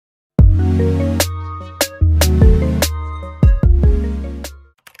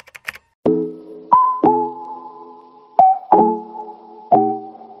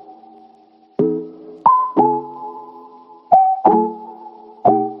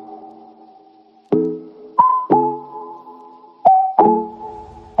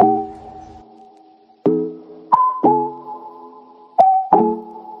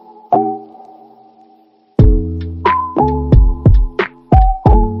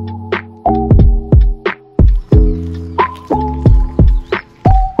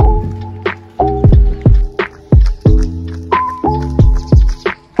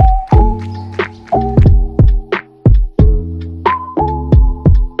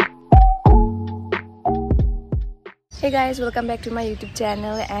Hey guys, welcome back to my YouTube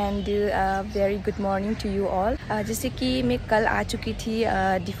channel and very good morning to you all. जैसे कि मैं कल आ चुकी थी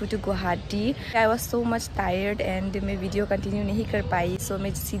Diphu to Guwahati. I was so much tired and मैं video continue नहीं कर पाई, so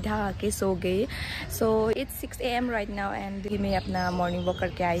मैं सीधा आके सो गई. So it's 6 AM right now and मैं अपना मॉर्निंग वॉक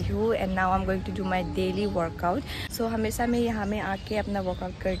करके आई हूँ and now I'm going to do my daily workout. So हमेशा मैं यहाँ में आके अपना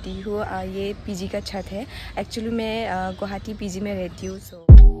वर्कआउट करती हूँ. ये पीजी का छत है. एक्चुअली मैं गुवाहाटी पीजी में रहती हूँ.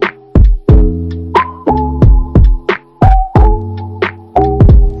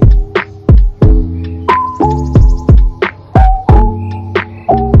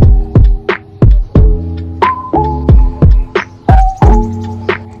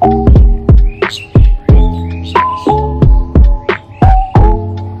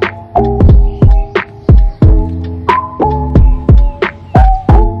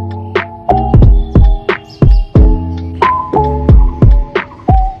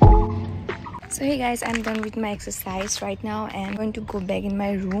 So hey guys, I'm done with my exercise right now and I'm going to go back in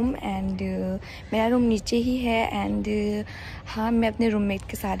my room and मेरा रूम नीचे ही है and हाँ मैं अपने रूममेट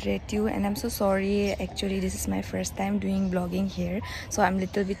के साथ रहती हूँ and I'm so sorry, actually this is my first time doing vlogging here, so I'm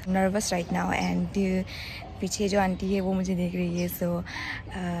little bit nervous right now and पीछे जो आंटी है वो मुझे देख रही है. So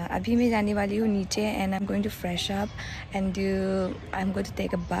अभी मैं जाने वाली हूँ नीचे and I'm going to fresh up and I'm going to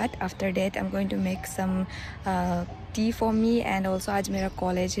take a bath. After that I'm going to make some tea for me and also आज मेरा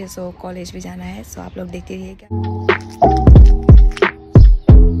कॉलेज है, so कॉलेज भी जाना है. So आप लोग देखते रहिएगा.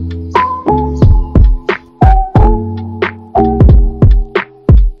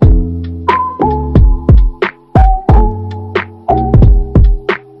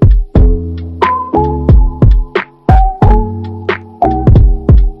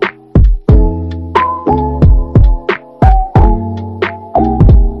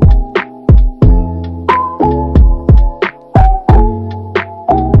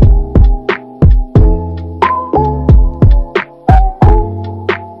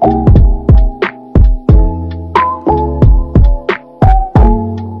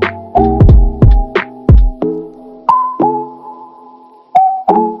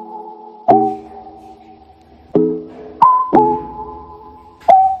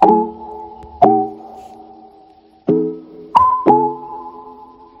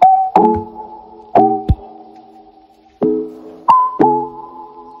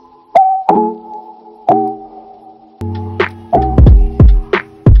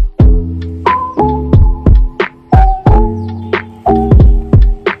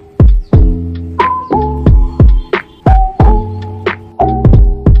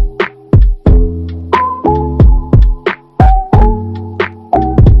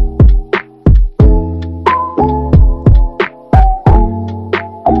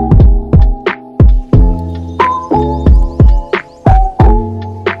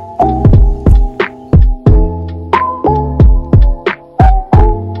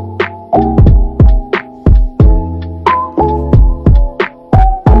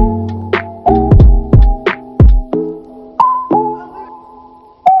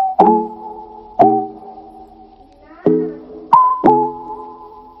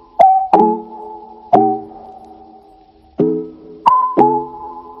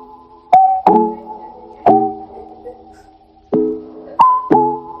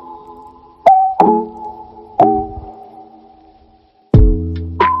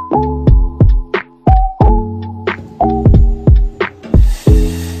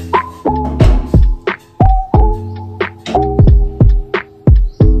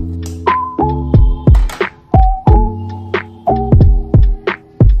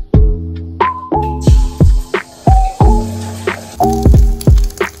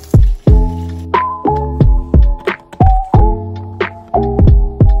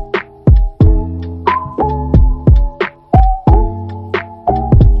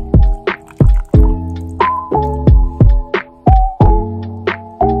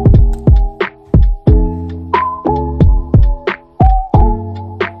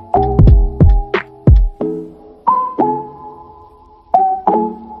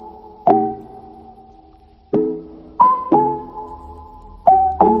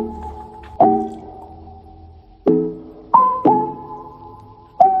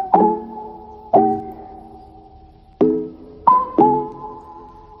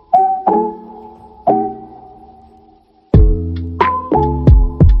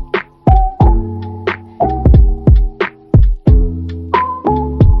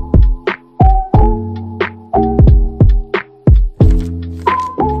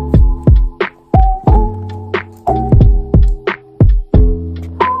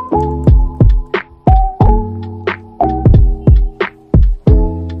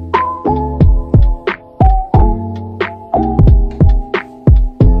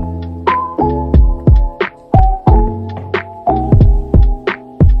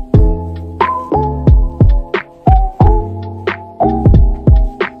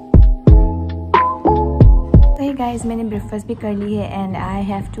 guys, मैंने breakfast भी कर ली है and I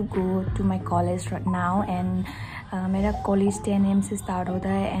have to go to my college right now and मेरा college 10 AM से start होता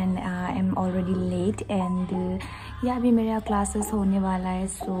है and I am already late and yeah अभी मेरा classes होने वाला है,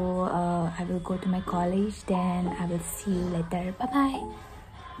 so I will go to my college, then I will see you later. Bye bye.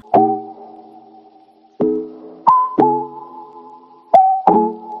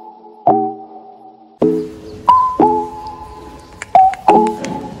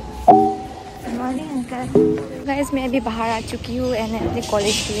 Guys, मैं अभी बाहर आ चुकी हूँ एंड अपने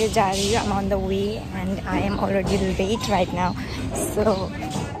कॉलेज के लिए जा रही हूँ. I'm on the way and I am already late right now. So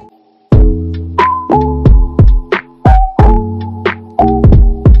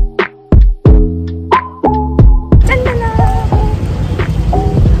Chandana,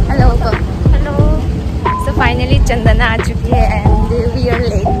 hello, hello. So finally Chandana आ चुकी है and we are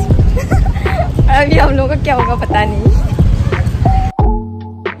late. अभी हम लोगों का क्या होगा पता नहीं.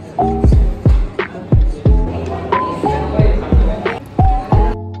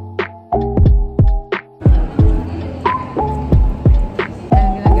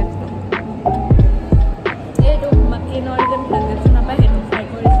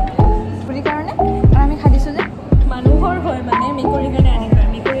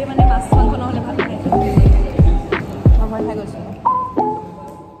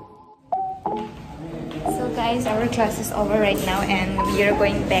 Guys, our class is over right now and we are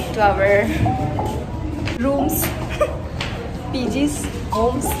going back to our rooms, PGs,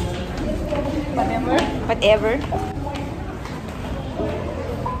 homes, whatever.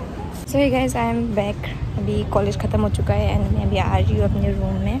 So hey guys, I am back. अभी कॉलेज ख़त्म हो चुका है and मैं अभी आ रही हूँ अपने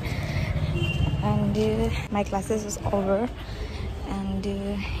रूम में and my classes is over and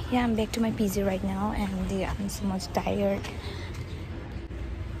yeah, I'm back to my PG right now and I'm so much tired.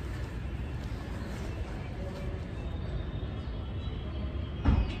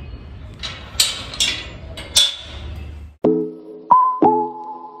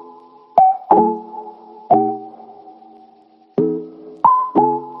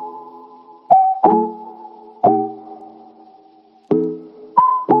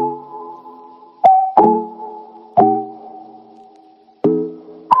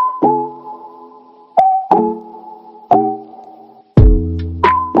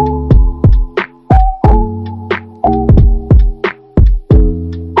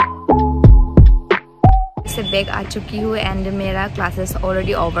 Bag आ चुकी हूँ एंड मेरा क्लासेस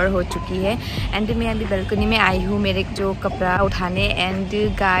ऑलरेडी ओवर हो चुकी है एंड मैं अभी बालकनी में आई हूँ मेरे जो कपड़ा उठाने and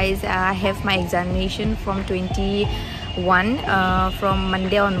guys I have my examination from 21 from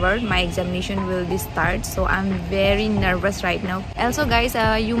Monday onward. My examination will be start, so I'm very nervous right now. Also guys,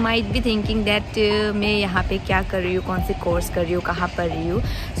 you might be thinking that मैं यहाँ पे क्या कर रही हूँ, कौन सी कोर्स कर रही हूँ, कहाँ पढ़ रही हूँ.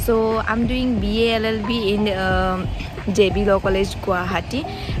 So I'm doing BA LLB in JB Law College Guwahati.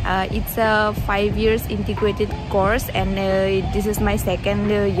 It's a 5 years integrated course and this is my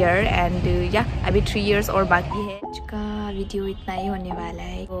second year and yeah अभी 3 years और बाकी है. आज का वीडियो इतना ही होने वाला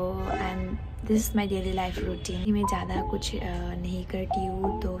है. So this is my daily life routine. मैं ज़्यादा कुछ नहीं करती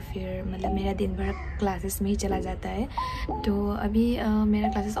हूँ तो फिर मतलब मेरा दिन भर क्लासेस में ही चला जाता है. तो अभी मेरा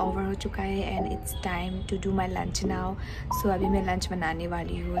क्लासेस ओवर हो चुका है and it's time to do my lunch now. सो अभी मैं लंच बनाने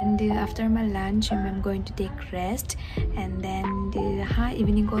वाली हूँ and after my lunch I am going to take rest and then हाँ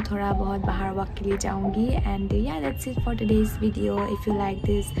इवनिंग को थोड़ा बहुत बाहर वॉक के लिए जाऊँगी एंड या that's it for today's video. If you like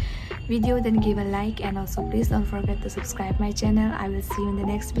this video then give a like and also please don't forget to subscribe my channel. I will see you in the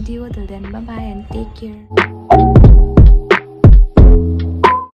next video. Till then, bye bye and take care.